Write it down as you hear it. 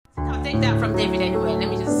take that from David anyway. Let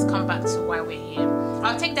me just come back to why we're here.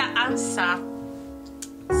 I'll take that answer.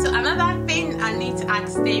 So another thing I need to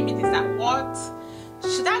ask David is that what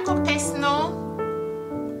should I go personal?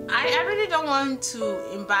 I really don't want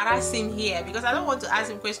to embarrass him here because I don't want to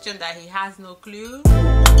ask him a question that he has no clue.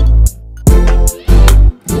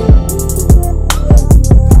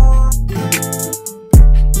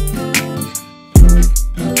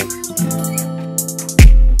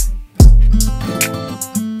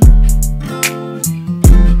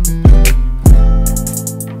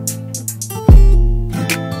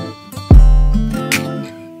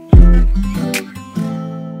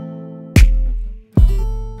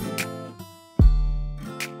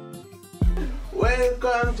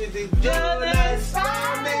 Welcome to the Jonas family.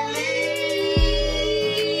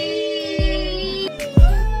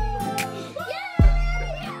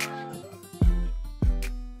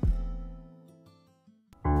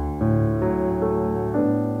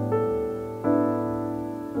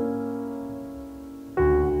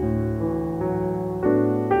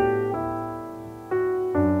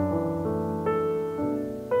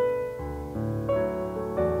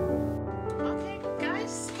 Okay,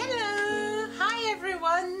 guys. Hello. Hi,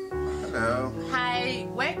 everyone. Hello. Hi.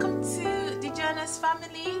 Welcome to the Jonas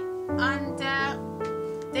family. And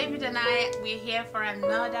David and I, we're here for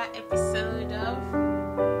another episode of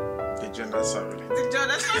The Jonas family. the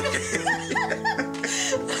Jonas family.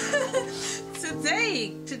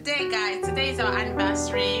 Today, guys, today is our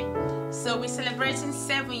anniversary. So we're celebrating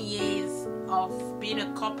 7 years of being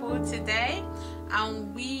a couple today.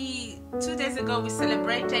 And 2 days ago, we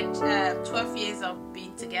celebrated 12 years of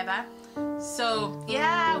being together. So,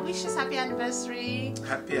 yeah, wish us happy anniversary.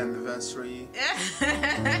 Happy anniversary To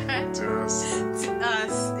to us.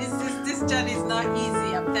 us. This journey is not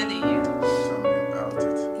easy, I'm telling you. Tell me about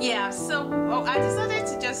it. Yeah, so I decided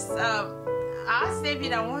to just ask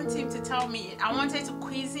David. I want him to tell me. I wanted to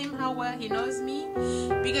quiz him how well he knows me,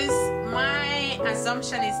 because my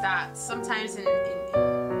assumption is that sometimes in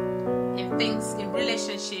things, in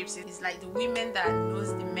relationships, it's like the women that knows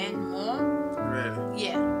the men more. Really?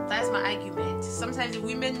 Yeah, that's my argument. Sometimes the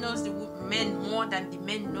women knows the men more than the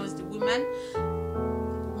men knows the women.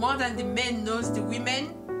 More than the men knows the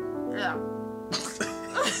women. Yeah.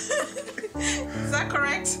 Is that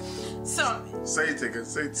correct? So Say it again.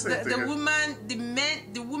 Say it the again. women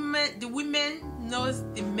knows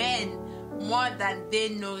the men more than they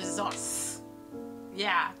knows us.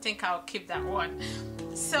 Yeah, I think I'll keep that one.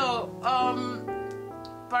 So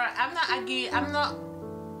but I'm not arguing. I'm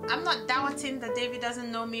not doubting that David doesn't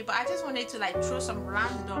know me, but I just wanted to like throw some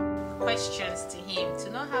random questions to him to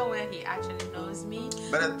know how well he actually knows me.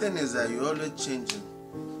 But the thing is that you're always changing.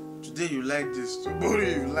 Today you like this, tomorrow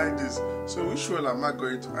you like this. So which one am I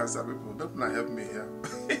going to answer people? Don't not help me here.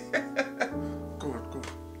 Go on.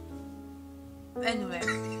 Anyway,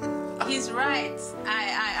 he's right.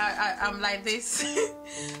 I'm like this.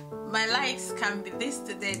 My likes can be this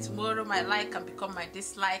today, tomorrow my like can become my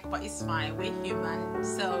dislike, but it's fine, we're human.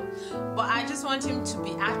 So, but I just want him to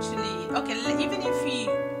be actually okay. Even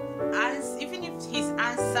if his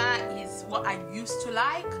answer is what I used to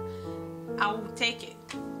like, I will take it.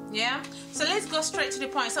 Yeah, so let's go straight to the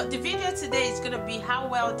point. So the video today is going to be how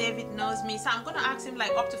well David knows me. So I'm going to ask him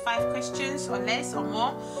like up to 5 questions or less or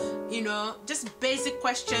more, you know, just basic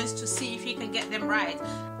questions to see if he can get them right.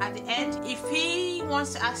 At the end, if he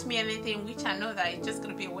wants to ask me anything, which I know that it's just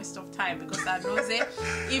going to be a waste of time because I knows it.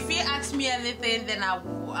 If he asks me anything, then I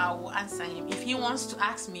will answer him. If he wants to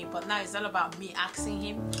ask me, but now it's all about me asking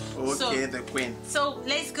him. Okay, the queen. So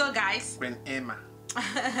let's go, guys. Queen Emma.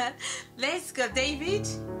 Let's go. David,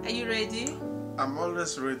 are you ready? I'm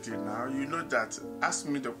always ready now. You know that. Ask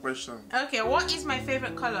me the question. Okay, what is my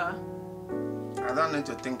favorite color? I don't need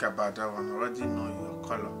to think about that one. I already know your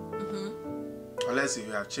color. Unless if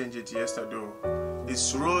you have changed it yesterday.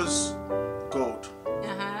 It's rose gold.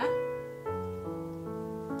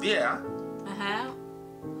 Yeah.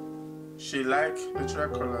 She like natural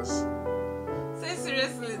colors. Say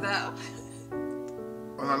seriously now.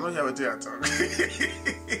 Well, I know you have a talk.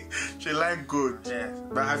 She like gold. Yeah.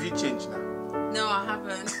 But have you changed now? No, I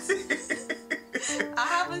haven't. I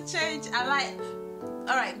haven't changed. I like.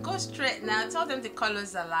 Alright, go straight now. Tell them the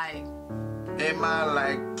colors I like. Emma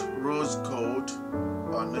liked rose gold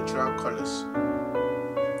or natural colors.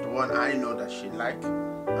 The one I know that she like,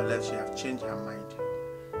 unless she have changed her mind.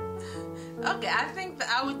 Okay, I think that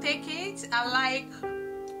I would take it. I like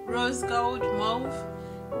rose gold, mauve.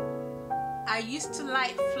 I used to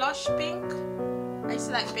like flush pink. I used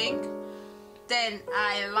to like pink. Then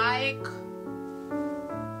I like,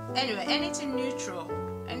 anyway, anything neutral.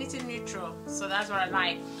 anything neutral. So that's what I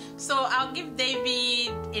like. So I'll give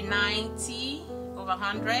David a 90 over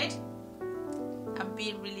 100. I'm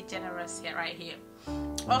being really generous here, right here.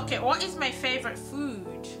 Okay, what is my favorite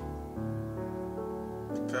food?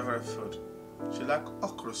 Favorite food? She like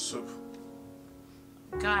okra soup.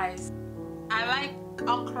 Guys, I like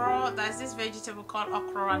okra. There's this vegetable called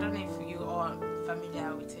okra. I don't know if you are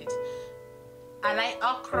familiar with it. I like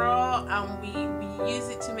okra, and we use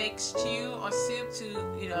it to make stew or soup to,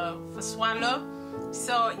 for swallow.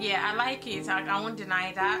 So yeah, I like it. I won't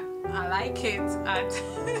deny that. I like it, and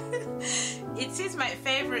it is my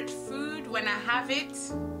favorite food when I have it.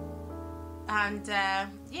 And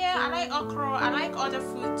yeah, I like okra. I like other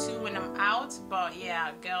food too when I'm out. But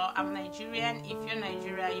yeah, girl, I'm Nigerian. If you're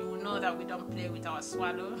Nigerian, you will know that we don't play with our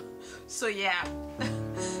swallow. So yeah,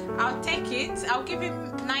 I'll take it. I'll give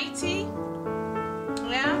him 90.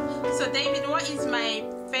 Yeah. So David, what is my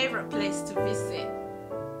favorite place to visit?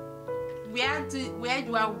 Where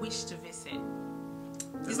do I wish to visit?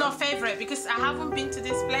 It's not favorite because I haven't been to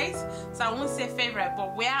this place, so I won't say favorite.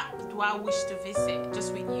 But where do I wish to visit?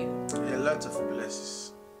 Just with you. Yeah, a lot of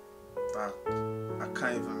places that I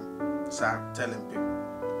can't even start telling people,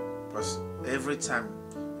 because every time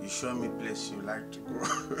you show me place you like to go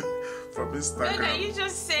from Instagram. Okay, you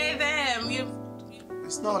just say them.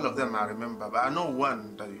 It's not all of them I remember, but I know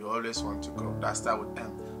one that you always want to go. That start with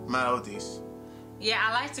M. Maldives. Yeah,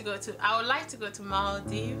 I would like to go to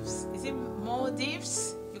Maldives. Is it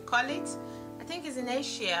Maldives you call it? I think it's in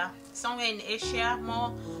Asia. Somewhere in Asia.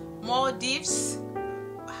 Maldives.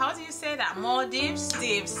 How do you say that? Maldives?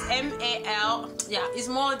 Dives. M-A-L. Yeah, it's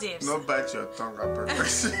Maldives. Don't bite your tongue, I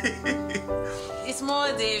promise. It's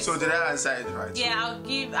Maldives. So did I answer it right? Yeah,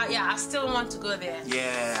 I still want to go there.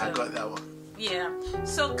 Yeah, so, I got that one. Yeah.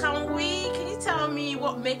 So can you tell me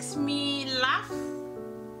what makes me laugh?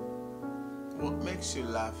 What makes you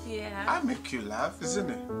laugh? Yeah. I make you laugh,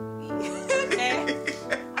 isn't it? Okay.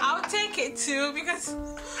 I'll take it too, because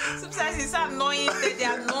sometimes it's annoying that the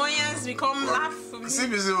annoyance become laugh for me.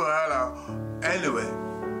 Anyway,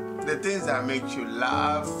 the things that make you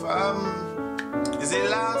laugh, is it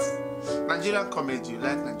laugh? Nigerian comedy. You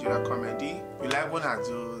like Nigerian comedy? You like when I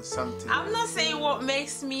do something? I'm not saying what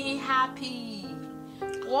makes me happy.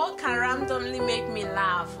 What can randomly make me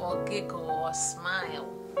laugh or giggle or smile?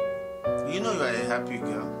 You know you are a happy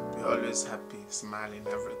girl. You're always happy, smiling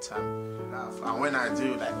every time you laugh. And when I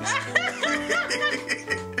do like this,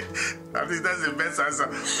 I think that's the best answer.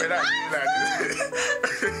 When I do like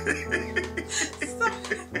this.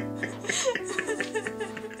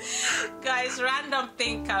 Guys, random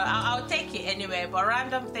thing, I'll take it anyway. But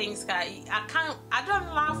random things, I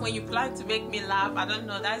don't laugh when you plan to make me laugh. I don't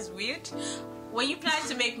know, that's weird. When you plan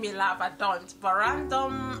to make me laugh, I don't. But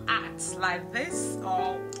random acts like this,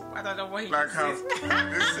 or I don't know what you like how. So,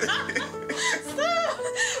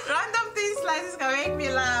 random things like this can make me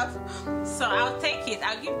laugh. So I'll take it.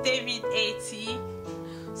 I'll give David 80.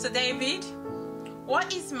 So David,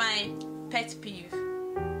 what is my pet peeve?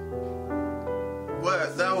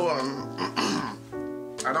 Well, that one,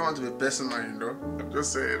 I don't want to be personal, I'm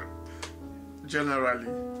just saying, generally,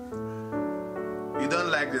 you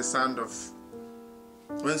don't like the sound of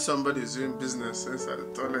when somebody is doing business inside the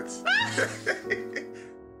toilet.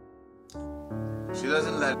 She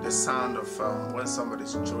doesn't like the sound of when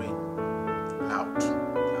somebody's chewing loud.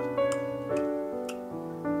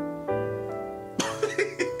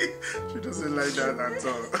 She doesn't like that at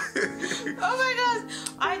all. Oh my God,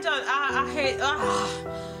 I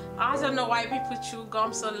don't know why people chew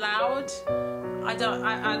gum so loud. I don't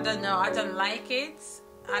know, I don't like it.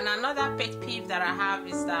 And another pet peeve that I have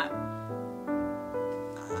is that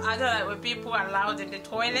I don't like when people are loud in the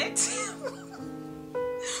toilet.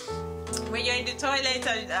 When you're in the toilet,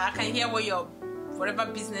 I can hear whatever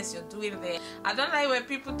business you're doing there. I don't like when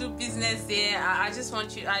people do business there. I just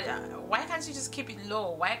want you. Why can't you just keep it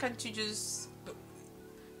low? Why can't you just?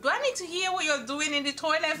 Do I need to hear what you're doing in the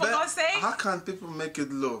toilet, for God's sake? How can people make it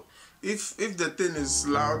low? If the thing is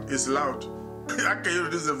loud, it's loud. How can you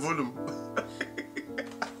reduce the volume?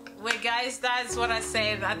 Well, guys, that's what I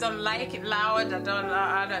said. I don't like it loud. I don't know.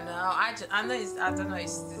 I don't know.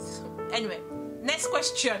 Anyway, next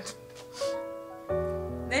question.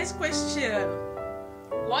 Next question.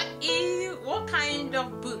 What kind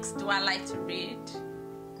of books do I like to read?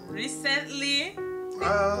 Recently?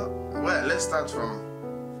 Well, let's start from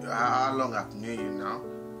how long I've known you now.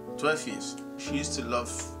 12 years. She used to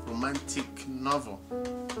love romantic novel.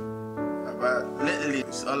 But lately,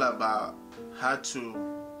 it's all about how to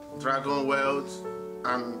Dragon Wealth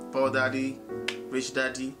and Poor Daddy, Rich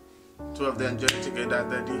Daddy. Two of them join together,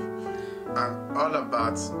 Daddy. And all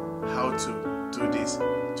about how to do this,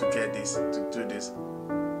 to get this, to do this.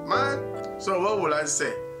 Man, so what will I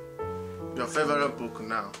say? Your favorite book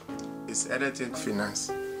now is Editing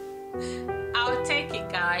Finance. I'll take it,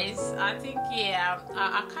 guys. I think, yeah,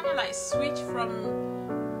 I kind of like switch from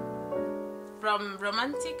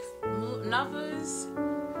romantic novels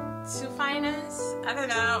to finance. I don't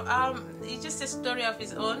know. It's just a story of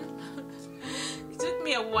its own. It took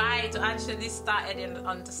me a while to actually start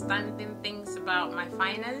understanding things about my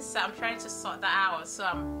finance. So I'm trying to sort that out. So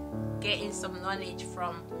I'm getting some knowledge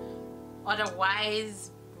from other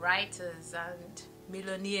wise writers and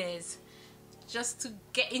millionaires, just to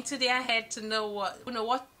get into their head to know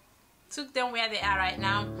what took them where they are right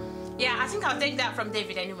now. Yeah, I think I'll take that from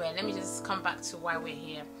David anyway. Let me just come back to why we're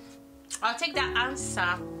here. I'll take that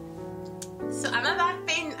answer. So another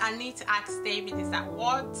thing I need to ask David is that,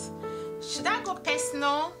 what should I go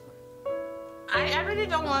personal? I really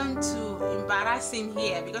don't want to embarrass him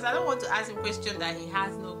here, because I don't want to ask him a question that he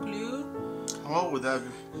has no clue. What would that be?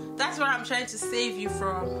 That's what I'm trying to save you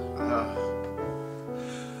from.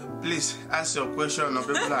 Please ask your question on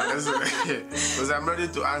people are listening, because I'm ready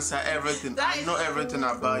to answer everything. I know everything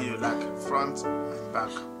about you, like front and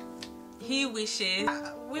back. He wishes.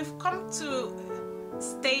 We've come to a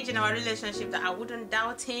stage in our relationship that I wouldn't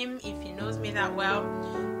doubt him if he knows me that well.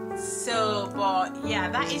 So, but yeah,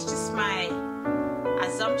 that is just my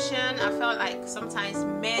assumption. I felt like sometimes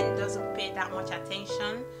men doesn't pay that much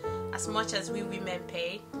attention as much as we women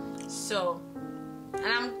pay. So, and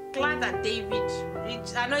I'm glad that David,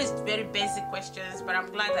 I know it's very basic questions, but I'm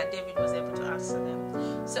glad that David was able to answer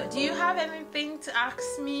them. So, do you have anything to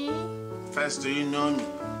ask me? First, do you know me?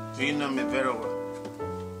 Do you know me very well?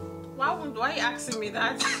 Why are you asking me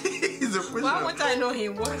that? It's a question. Why would I know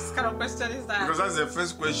him? What kind of question is that? Because that's the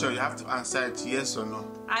first question. You have to answer it yes or no.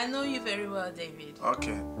 I know you very well, David.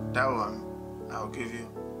 Okay, that one I'll give you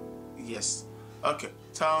yes. Okay,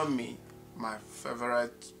 tell me my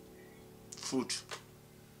favorite food.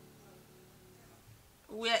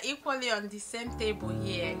 We are equally on the same table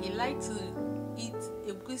here. He likes to eat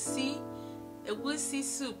egusi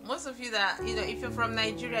soup. Most of you that, if you're from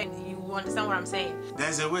Nigeria, you understand what I'm saying.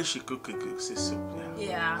 There's a way she cooks egusi soup.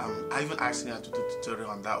 Yeah. I even asked her to do a tutorial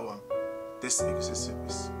on that one. This egusi soup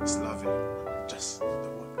is lovely. Just the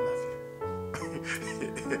word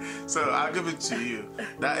lovely. So I'll give it to you.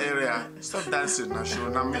 That area. Stop dancing now, show.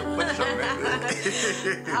 Now make question.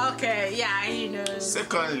 Okay, yeah,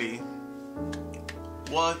 Secondly,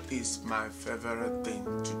 what is my favorite thing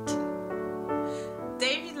to do?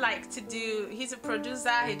 David likes to do, he's a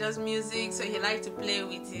producer, he does music, so he likes to play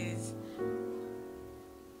with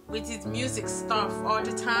his music stuff all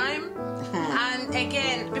the time. And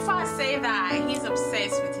again, before I say that, he's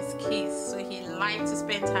obsessed with his kids, so he likes to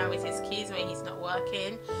spend time with his kids when he's not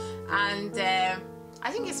working. And I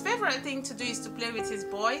think his favorite thing to do is to play with his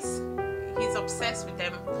boys. He's obsessed with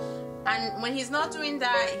them. And when he's not doing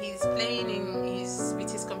that, he's playing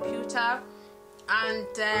with his computer. And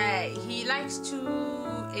he likes to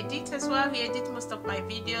edit as well. He edits most of my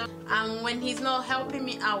videos. And when he's not helping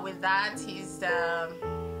me out with that, he's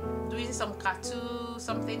doing some cartoon,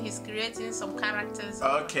 something. He's creating some characters.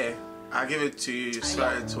 Okay, I'll give it to you.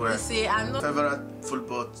 Straight away. You see, I'm not favorite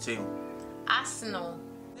football team. Arsenal.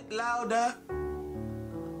 Louder.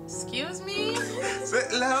 Excuse me. Say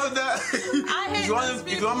it louder. I hate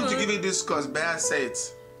if you want me to give you this course, better say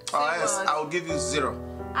it. Or else I'll give you 0.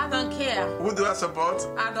 I don't care. Who do I support?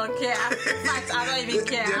 I don't care. In fact, I don't even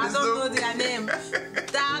care. I don't know their name.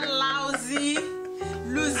 That lousy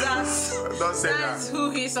losers. Don't say that. That's who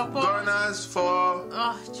he supports. Gunners for...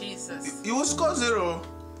 Oh, Jesus. You will score 0.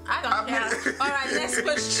 I don't care. Alright, next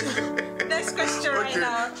question. Next question right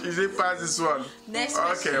now. You didn't pass this one. Next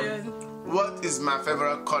question. Okay. What is my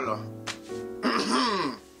favorite color?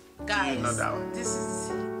 Guys, you know that one. This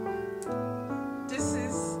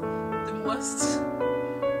is the most...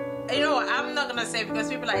 You know what? I'm not gonna say, because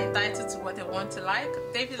people are entitled to what they want to like.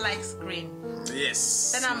 David likes green.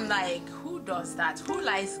 Yes. Then I'm like, who does that? Who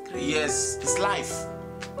likes green? Yes, it's life.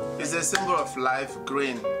 It's a symbol of life.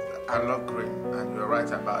 Green. I love green, and you're right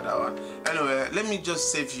about that one. Anyway, let me just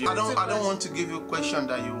save you. I don't want to give you a question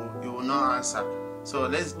that you will not answer. So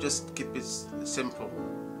let's just keep it simple.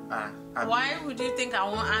 Why would you think I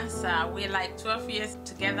won't answer? We're like 12 years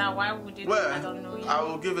together. Why would you think I don't know you? I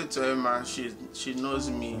will give it to her, man. She knows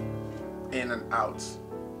me in and out.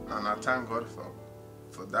 And I thank God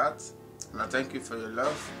for that. And I thank you for your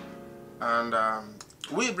love. And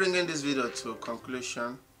we're bringing this video to a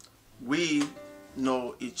conclusion. We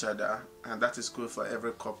know each other, and that is good for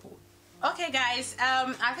every couple. Okay, guys.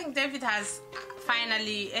 I think David has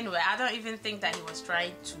finally... Anyway, I don't even think that he was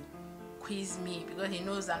trying to quiz me because he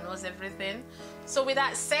knows I knows everything. So with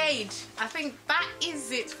that said, I think that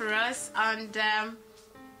is it for us, and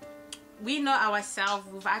we know ourselves.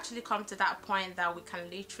 We've actually come to that point that we can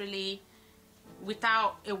literally,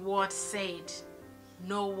 without a word said,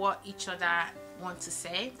 know what each other want to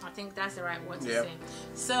say. I think that's the right word to say.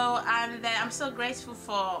 So, and I'm so grateful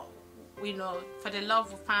for, you know, for the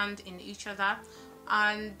love we found in each other,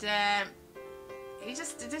 and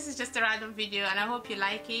this is just a random video, and I hope you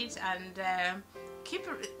like it, and keep,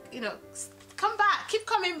 you know, keep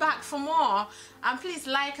coming back for more, and please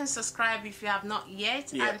like and subscribe if you have not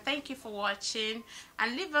yet. And thank you for watching,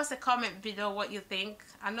 and leave us a comment below what you think.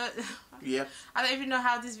 I know I don't even know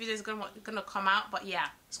how this video is gonna come out, but yeah,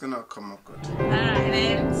 it's gonna come out good. Alright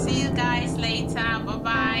then, see you guys later. Bye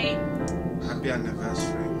bye. Happy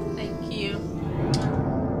anniversary.